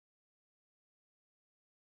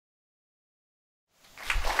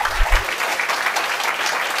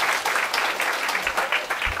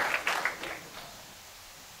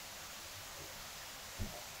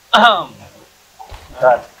God.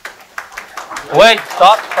 Wait,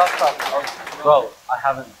 stop. Oh, bro, I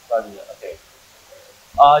haven't started yet. Okay.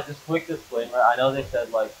 Just quick disclaimer. I know they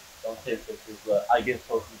said like don't take pictures, but I give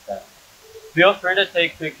full consent. Feel free to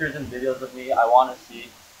take pictures and videos of me. I want to see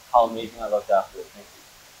how amazing I look after it. Thank you.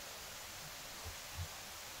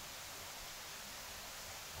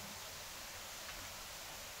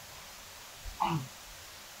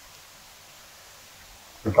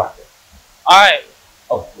 Forgot it. All right.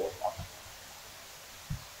 Oh, cool.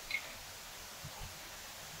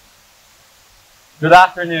 Good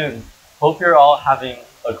afternoon. Hope you're all having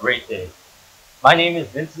a great day. My name is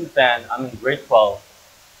Vincent Fan. I'm in grade 12,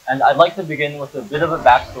 and I'd like to begin with a bit of a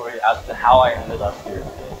backstory as to how I ended up here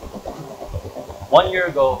today. 1 year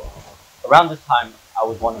ago, around this time, I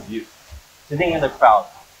was one of you, sitting in the crowd,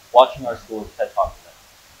 watching our school's TED Talk event.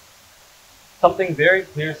 Something very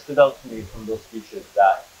clear stood out to me from those speeches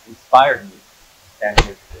that inspired me to stand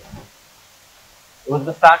here today. It was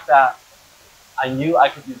the fact that I knew I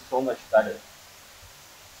could do so much better.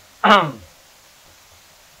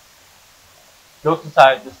 Jokes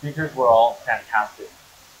aside, the speakers were all fantastic.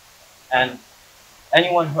 And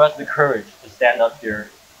anyone who has the courage to stand up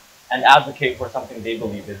here and advocate for something they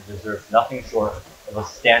believe in deserves nothing short of a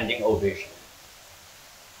standing ovation.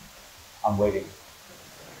 I'm waiting.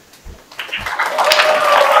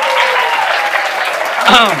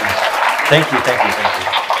 Thank you.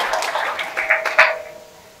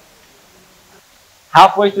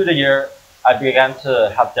 Halfway through the year, I began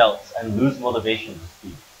to have doubts and lose motivation to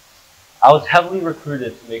speak. I was heavily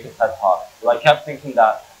recruited to make a TED Talk, but I kept thinking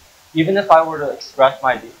that even if I were to express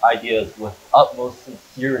my ideas with utmost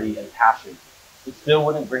sincerity and passion, it still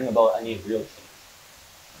wouldn't bring about any real change.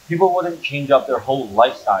 People wouldn't change up their whole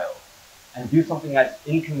lifestyle and do something as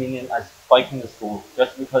inconvenient as biking to school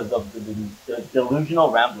just because of the delusional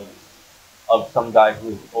ramblings of some guy who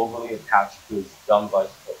is overly attached to his dumb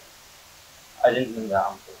bicycle. I didn't mean that,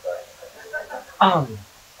 I'm so sorry.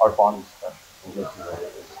 Our bond is special.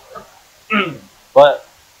 But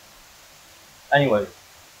anyways,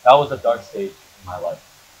 that was a dark stage in my life.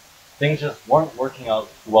 Things just weren't working out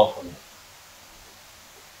too well for me.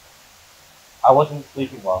 I wasn't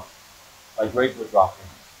sleeping well. My grades were dropping.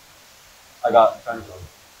 I got friend-zoned.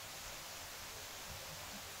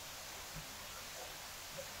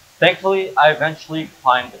 Thankfully, I eventually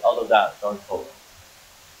climbed out of that dark hole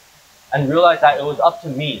and realized that it was up to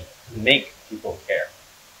me to make people care.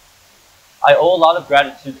 I owe a lot of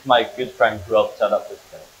gratitude to my good friend who helped set up this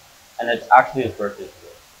thing, and it's actually his birthday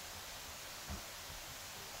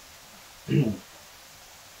today.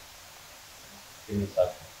 Give me a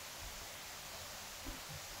second.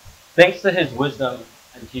 Thanks to his wisdom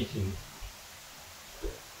and teachings,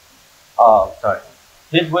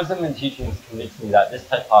 his wisdom and teachings convinced me that this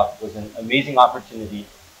TED Talk was an amazing opportunity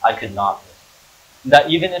I could not miss. That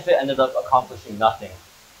even if it ended up accomplishing nothing,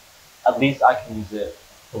 at least I can use it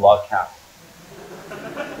to log cast.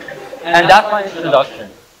 And that's my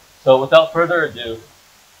introduction. So without further ado,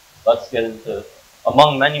 let's get into,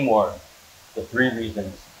 among many more, the 3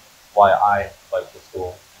 reasons why I bike to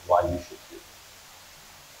school and why you should too.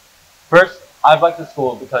 First, I bike to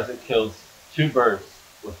school because it kills 2 birds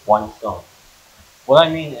with 1 stone. What I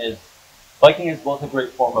mean is, biking is both a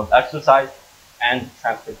great form of exercise and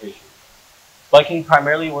transportation. Biking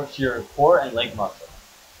primarily works your core and leg muscle,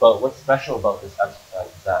 but what's special about this exercise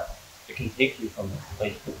is that it can take you from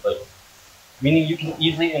place to place, meaning you can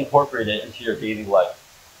easily incorporate it into your daily life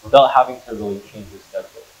without having to really change your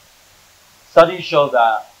schedule. Studies show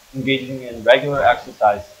that engaging in regular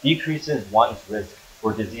exercise decreases one's risk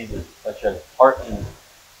for diseases such as heart and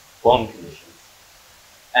bone conditions,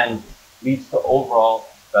 and leads to overall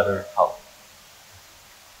better health.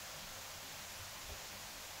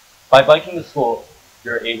 By biking to school,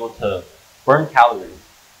 you're able to burn calories,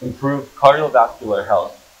 improve cardiovascular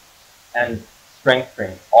health, and strength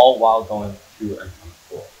train, all while going to and from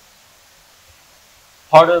school.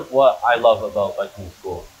 Part of what I love about biking to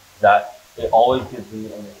school is that it always gives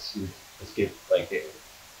me an excuse to skip leg day.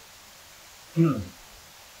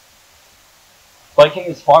 Biking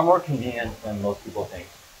is far more convenient than most people think.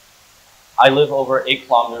 I live over 8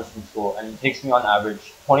 kilometers from school, and it takes me on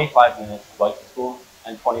average 25 minutes to bike to school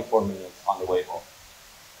and 24 minutes on the way home.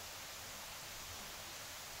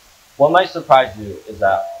 What might surprise you is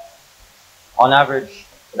that, on average,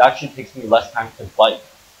 it actually takes me less time to bike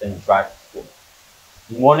than drive to school.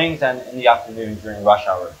 In the mornings and in the afternoon during rush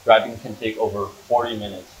hour, driving can take over 40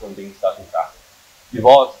 minutes from being stuck in traffic. You've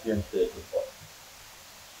all experienced it before.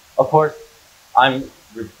 Of course, I'm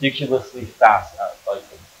ridiculously fast at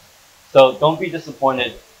biking, so don't be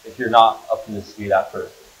disappointed if you're not up to the speed at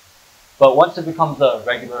first. But once it becomes a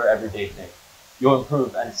regular, everyday thing, you'll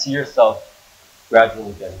improve and see yourself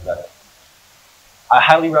gradually getting better. I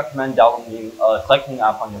highly recommend downloading a cycling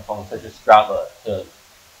app on your phone, such as Strava, to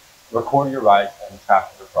record your rides and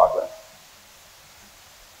track your progress.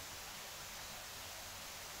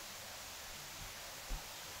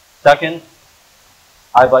 Second,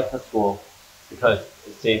 I bike to school because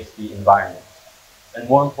it saves the environment, and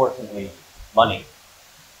more importantly, money.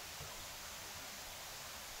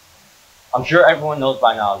 I'm sure everyone knows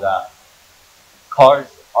by now that cars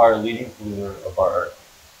are a leading polluter of our Earth.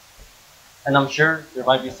 And I'm sure there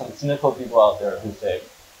might be some cynical people out there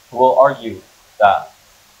who will argue that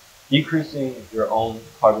decreasing your own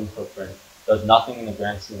carbon footprint does nothing in the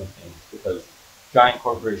grand scheme of things because giant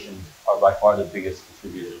corporations are by far the biggest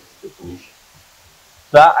contributors to pollution.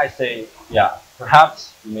 To that I say, yeah,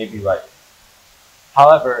 perhaps you may be right.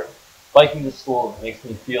 However, biking to school makes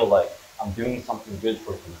me feel like I'm doing something good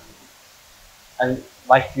for humanity. And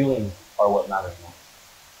my feelings are what matters most.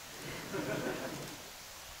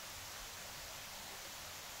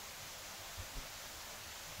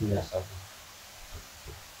 Yes,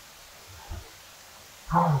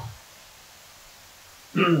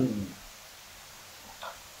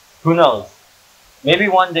 Who knows? Maybe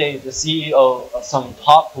one day the CEO of some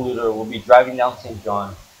top polluter will be driving down St.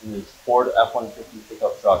 John in his Ford F-150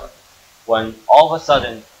 pickup truck when all of a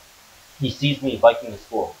sudden he sees me biking to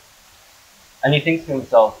school. And he thinks to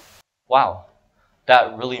himself, wow,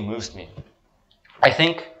 that really moves me. I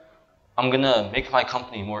think I'm gonna make my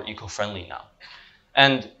company more eco-friendly now.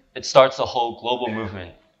 And it starts a whole global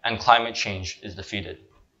movement and climate change is defeated.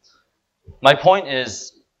 My point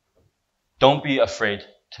is, don't be afraid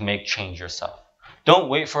to make change yourself. Don't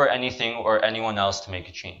wait for anything or anyone else to make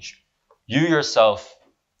a change. You yourself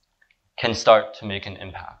can start to make an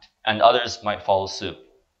impact, and others might follow suit.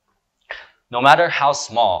 No matter how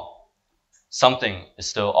small, something is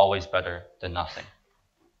still always better than nothing.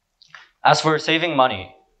 As for saving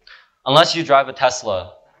money, unless you drive a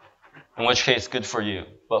Tesla, in which case good for you,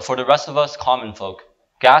 but for the rest of us common folk,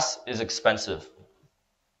 gas is expensive.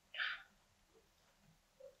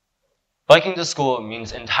 Biking to school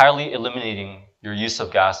means entirely eliminating your use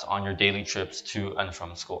of gas on your daily trips to and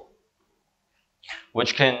from school,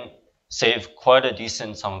 which can save quite a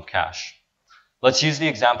decent sum of cash. Let's use the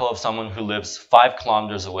example of someone who lives 5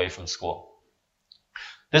 kilometers away from school.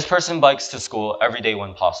 This person bikes to school every day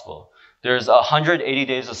when possible. There's 180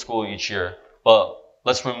 days of school each year, but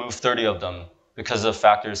let's remove 30 of them because of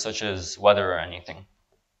factors such as weather or anything.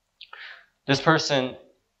 This person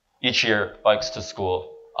each year bikes to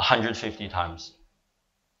school 150 times.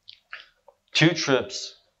 2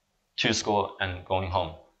 trips to school and going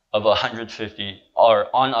home of 150 or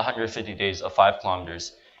on 150 days of 5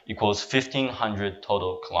 kilometers equals 1,500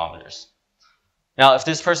 total kilometers. Now, if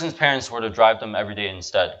this person's parents were to drive them every day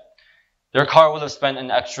instead, their car would have spent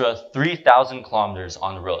an extra 3,000 kilometers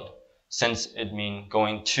on the road, since it'd mean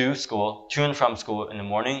going to school, to and from school in the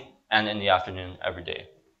morning and in the afternoon every day.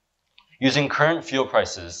 Using current fuel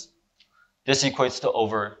prices, this equates to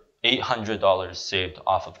over $800 saved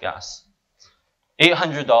off of gas.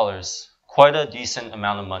 $800, quite a decent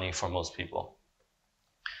amount of money for most people.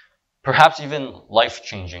 Perhaps even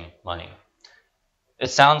life-changing money. It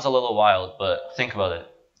sounds a little wild, but think about it.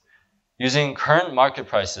 Using current market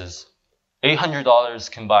prices, $800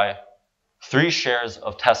 can buy 3 shares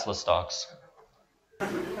of Tesla stocks,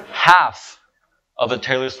 half of a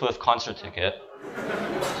Taylor Swift concert ticket,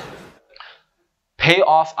 pay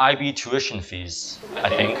off IB tuition fees, I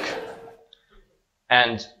think,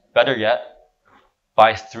 and better yet,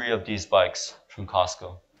 buy 3 of these bikes from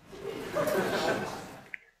Costco.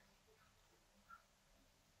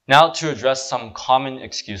 Now to address some common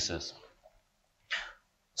excuses.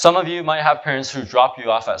 Some of you might have parents who drop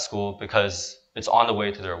you off at school because it's on the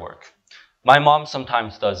way to their work. My mom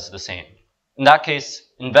sometimes does the same. In that case,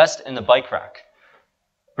 invest in a bike rack.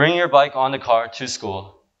 Bring your bike on the car to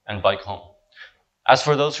school and bike home. As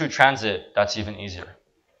for those who transit, that's even easier.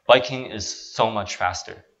 Biking is so much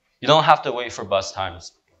faster. You don't have to wait for bus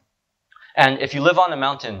times. And if you live on a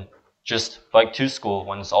mountain, just bike to school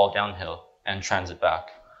when it's all downhill and transit back.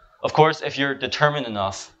 Of course, if you're determined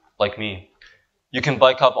enough, like me, you can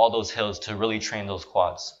bike up all those hills to really train those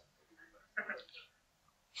quads.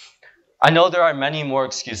 I know there are many more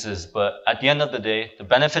excuses, but at the end of the day, the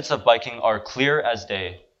benefits of biking are clear as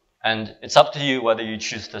day, and it's up to you whether you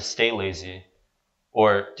choose to stay lazy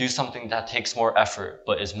or do something that takes more effort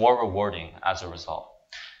but is more rewarding as a result.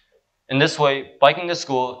 In this way, biking to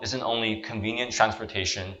school isn't only convenient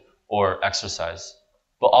transportation or exercise,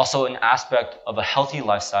 but also an aspect of a healthy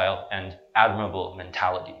lifestyle and admirable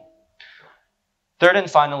mentality. Third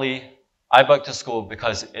and finally, I bike to school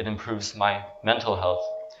because it improves my mental health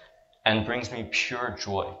and brings me pure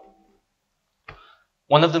joy.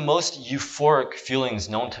 One of the most euphoric feelings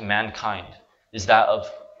known to mankind is that of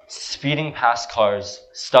speeding past cars,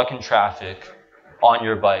 stuck in traffic, on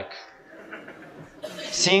your bike.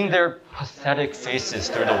 Seeing their pathetic faces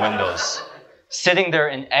through the windows, sitting there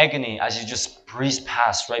in agony as you just breeze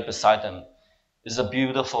past right beside them, is a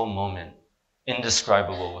beautiful moment,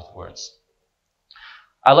 indescribable with words.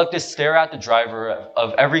 I like to stare at the driver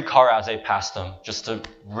of every car as I pass them, just to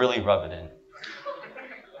really rub it in.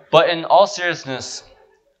 But in all seriousness,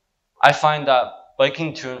 I find that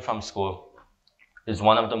biking to and from school is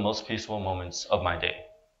one of the most peaceful moments of my day.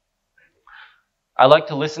 I like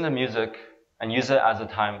to listen to music and use it as a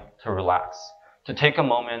time to relax, to take a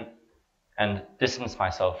moment and distance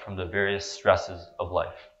myself from the various stresses of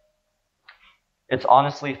life. It's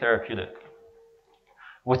honestly therapeutic.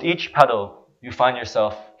 With each pedal, you find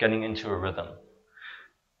yourself getting into a rhythm.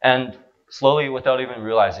 And slowly, without even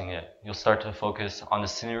realizing it, you'll start to focus on the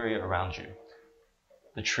scenery around you.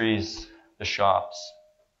 The trees, the shops,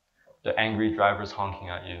 the angry drivers honking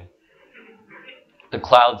at you, the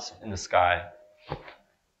clouds in the sky.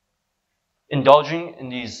 Indulging in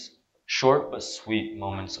these short but sweet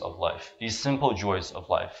moments of life, these simple joys of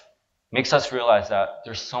life, makes us realize that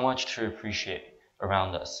there's so much to appreciate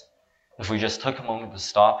around us if we just took a moment to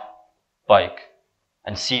stop, bike,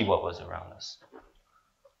 and see what was around us.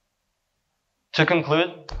 To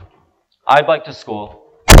conclude, I bike to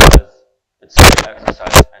school because it's good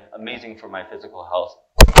exercise and amazing for my physical health,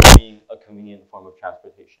 being a convenient form of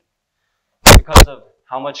transportation. Because of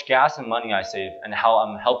how much gas and money I save and how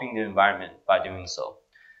I'm helping the environment by doing so.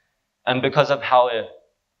 And because of how it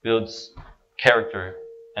builds character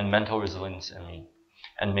and mental resilience in me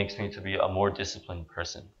and makes me to be a more disciplined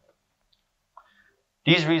person.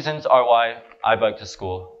 These reasons are why I bike to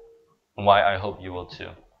school and why I hope you will too.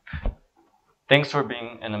 Thanks for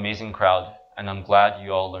being an amazing crowd, and I'm glad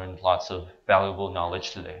you all learned lots of valuable knowledge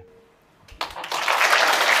today.